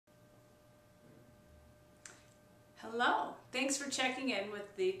Hello, thanks for checking in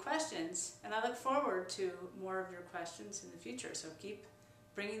with the questions, and I look forward to more of your questions in the future, so keep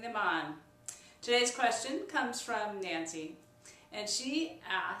bringing them on. Today's question comes from Nancy, and she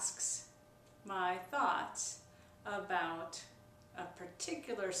asks my thoughts about a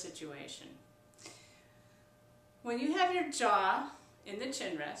particular situation. When you have your jaw in the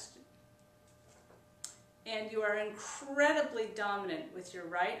chin rest, and you are incredibly dominant with your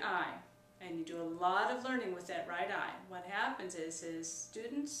right eye, and you do a lot of learning with that right eye, what happens is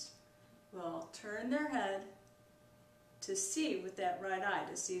students will turn their head to see with that right eye,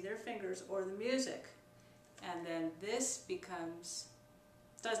 to see their fingers or the music. And then this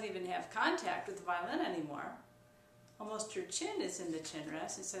doesn't even have contact with the violin anymore. Almost your chin is in the chin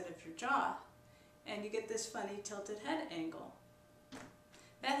rest instead of your jaw. And you get this funny tilted head angle.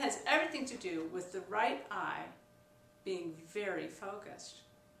 That has everything to do with the right eye being very focused.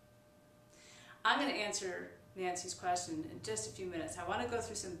 I'm going to answer Nancy's question in just a few minutes. I want to go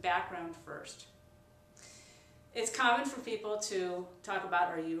through some background first. It's common for people to talk about,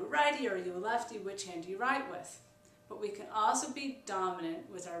 are you a righty or are you a lefty, which hand do you write with? But we can also be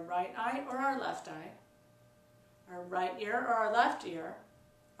dominant with our right eye or our left eye, our right ear or our left ear,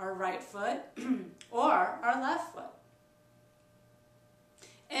 our right foot or our left foot.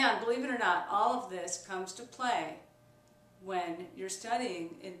 And believe it or not, all of this comes to play when you're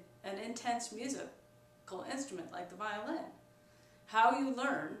studying an intense musical instrument like the violin. How you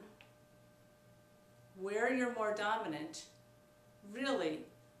learn where you're more dominant really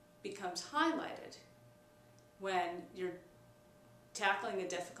becomes highlighted when you're tackling a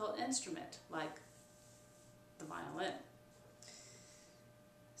difficult instrument like the violin.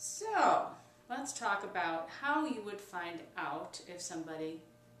 So let's talk about how you would find out if somebody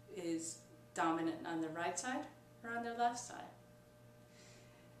is dominant on the right side or on their left side.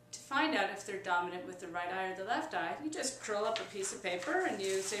 To find out if they're dominant with the right eye or the left eye, you just curl up a piece of paper and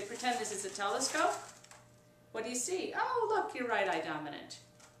you say, pretend this is a telescope. What do you see? Oh, look, you're right eye dominant.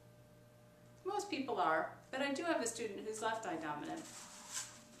 Most people are, but I do have a student who's left eye dominant.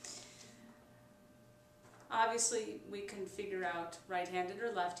 Obviously, we can figure out right-handed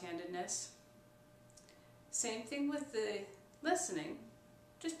or left-handedness. Same thing with the listening.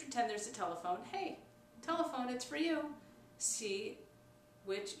 Just pretend there's a telephone. Hey, telephone, it's for you. See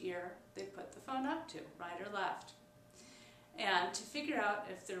which ear they put the phone up to, right or left. And to figure out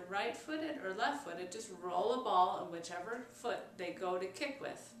if they're right-footed or left-footed, just roll a ball on whichever foot they go to kick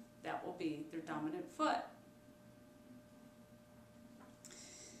with. That will be their dominant foot.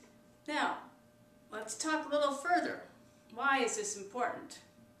 Now, let's talk a little further. Why is this important?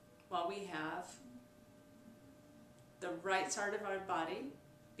 Well, we have the right side of our body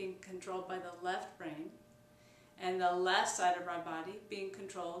being controlled by the left brain, and the left side of our body being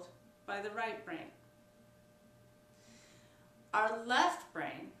controlled by the right brain. Our left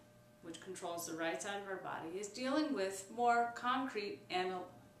brain, which controls the right side of our body, is dealing with more concrete and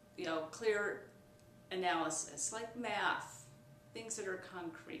clear analysis, like math, things that are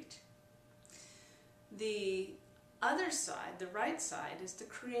concrete. The other side, the right side, is the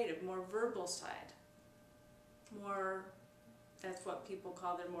creative, more verbal side. That's what people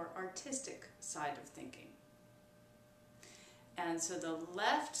call their more artistic side of thinking. And so the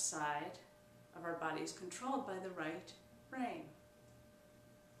left side of our body is controlled by the right brain.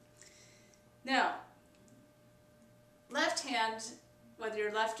 Now, left hand, whether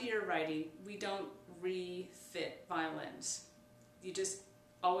you're lefty or righty, we don't refit violins. You just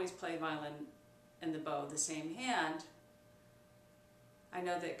always play violin and the bow the same hand. I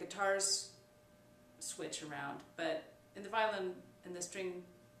know that guitars switch around, but in the violin, in the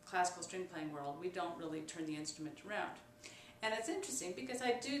classical string playing world, we don't really turn the instrument around. And it's interesting because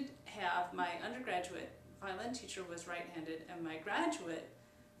I do have my undergraduate violin teacher was right-handed and my graduate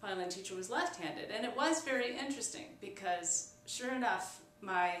violin teacher was left-handed. And it was very interesting because, sure enough,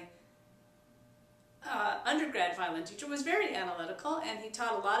 my undergrad violin teacher was very analytical, and he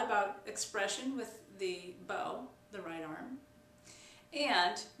taught a lot about expression with the bow, the right arm.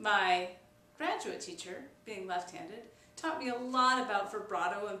 And my graduate teacher, being left-handed, taught me a lot about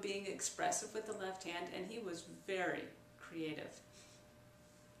vibrato and being expressive with the left hand, and he was very creative.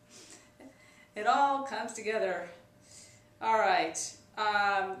 It all comes together. All right,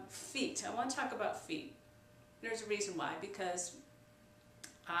 feet. I want to talk about feet. There's a reason why, because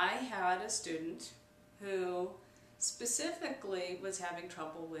I had a student who specifically was having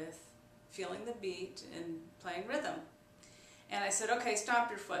trouble with feeling the beat and playing rhythm. And I said, okay, stomp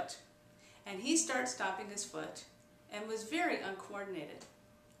your foot. And he started stomping his foot and was very uncoordinated.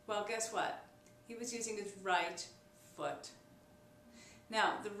 Well, guess what? He was using his right foot.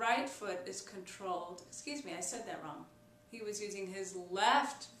 Now, the right foot is controlled, excuse me, I said that wrong. He was using his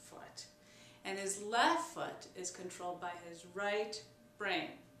left foot, and his left foot is controlled by his right brain.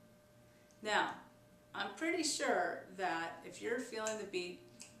 Now, I'm pretty sure that if you're feeling the beat,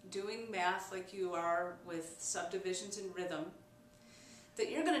 doing math like you are with subdivisions and rhythm, that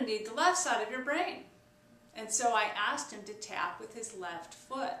you're going to need the left side of your brain. And so I asked him to tap with his left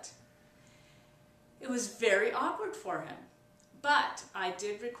foot. It was very awkward for him, but I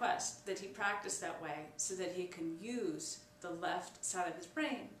did request that he practice that way so that he can use the left side of his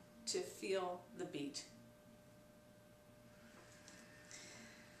brain to feel the beat.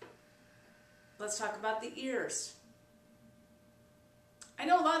 Let's talk about the ears. I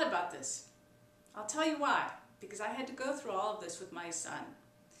know a lot about this. I'll tell you why, because I had to go through all of this with my son.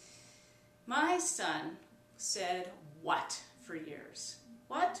 My son said, "What?" for years.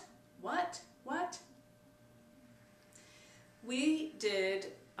 What? What? What? We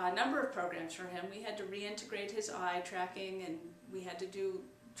did a number of programs for him. We had to reintegrate his eye tracking, and we had to do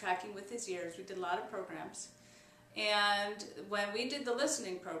tracking with his ears. We did a lot of programs. And when we did the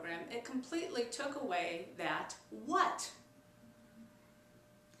listening program, it completely took away that what.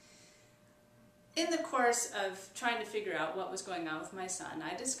 In the course of trying to figure out what was going on with my son,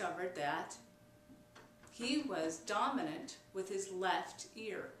 I discovered that he was dominant with his left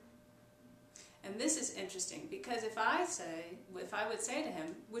ear. And this is interesting because if I would say to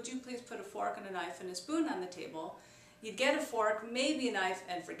him, "Would you please put a fork and a knife and a spoon on the table?" He'd get a fork, maybe a knife,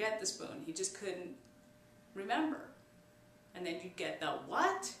 and forget the spoon. He just couldn't remember. And then you'd get the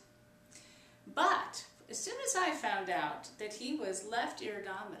what? But as soon as I found out that he was left ear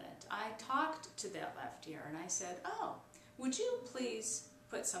dominant, I talked to that left ear and I said, "Oh, would you please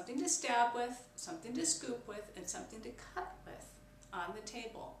put something to stab with, something to scoop with, and something to cut with on the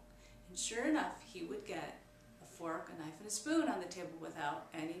table?" And sure enough, he would get a fork, a knife, and a spoon on the table without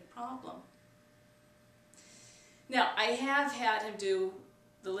any problem. Now, I have had him do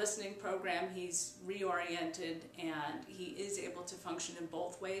the listening program. He's reoriented and he is able to function in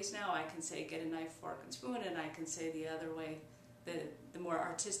both ways now. I can say get a knife, fork, and spoon, and I can say the other way, the more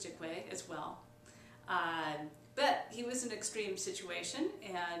artistic way as well. But he was an extreme situation,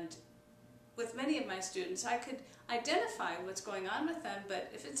 and with many of my students, I could identify what's going on with them,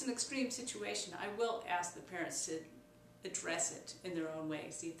 but if it's an extreme situation, I will ask the parents to address it in their own way,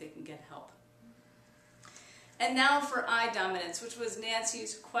 see if they can get help. And now for eye dominance, which was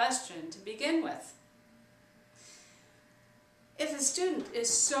Nancy's question to begin with. If a student is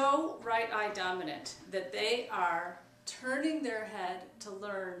so right eye dominant that they are turning their head to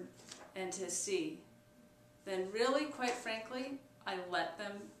learn and to see, then really, quite frankly, I let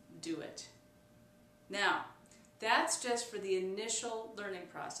them do it. Now, that's just for the initial learning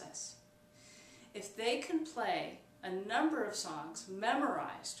process. If they can play a number of songs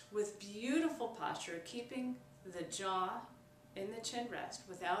memorized with beautiful posture, keeping the jaw in the chin rest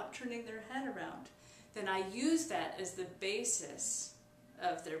without turning their head around, then I use that as the basis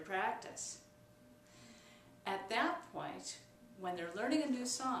of their practice. At that point, when they're learning a new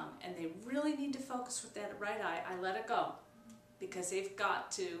song and they really need to focus with that right eye, I let it go because they've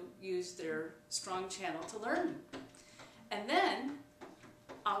got to use their strong channel to learn. And then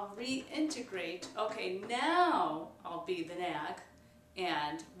I'll reintegrate, okay, now I'll be the nag,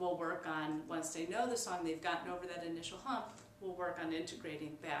 and we'll work on, once they know the song, they've gotten over that initial hump, we'll work on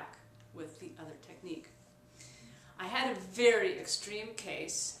integrating back with the other technique. I had a very extreme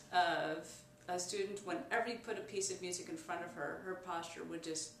case of a student, whenever you put a piece of music in front of her, her posture would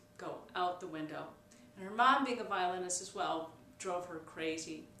just go out the window. And her mom, being a violinist as well, drove her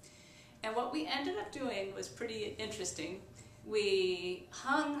crazy. And what we ended up doing was pretty interesting. We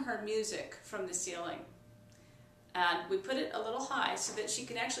hung her music from the ceiling, and we put it a little high so that she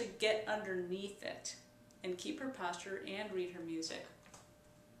could actually get underneath it and keep her posture and read her music.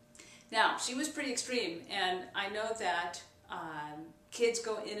 Now, she was pretty extreme, and I know that kids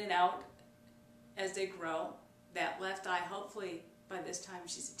go in and out as they grow. That left eye, hopefully by this time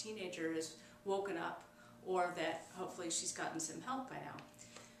she's a teenager, is woken up, or that hopefully she's gotten some help by now.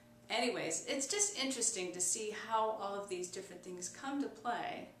 Anyways, it's just interesting to see how all of these different things come to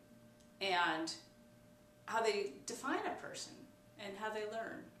play and how they define a person and how they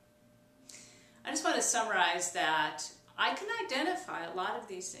learn. I just want to summarize that I can identify a lot of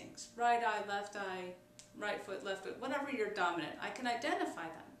these things. Right eye, left eye, right foot, left foot, whatever you're dominant, I can identify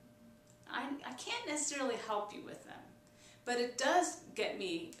them. I can't necessarily help you with them, but it does get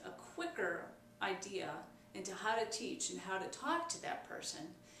me a quicker idea into how to teach and how to talk to that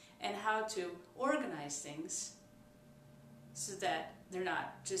person and how to organize things so that they're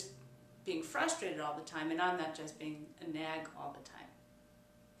not just being frustrated all the time and I'm not just being a nag all the time.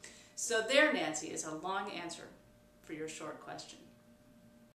 So there, Nancy, is a long answer for your short question.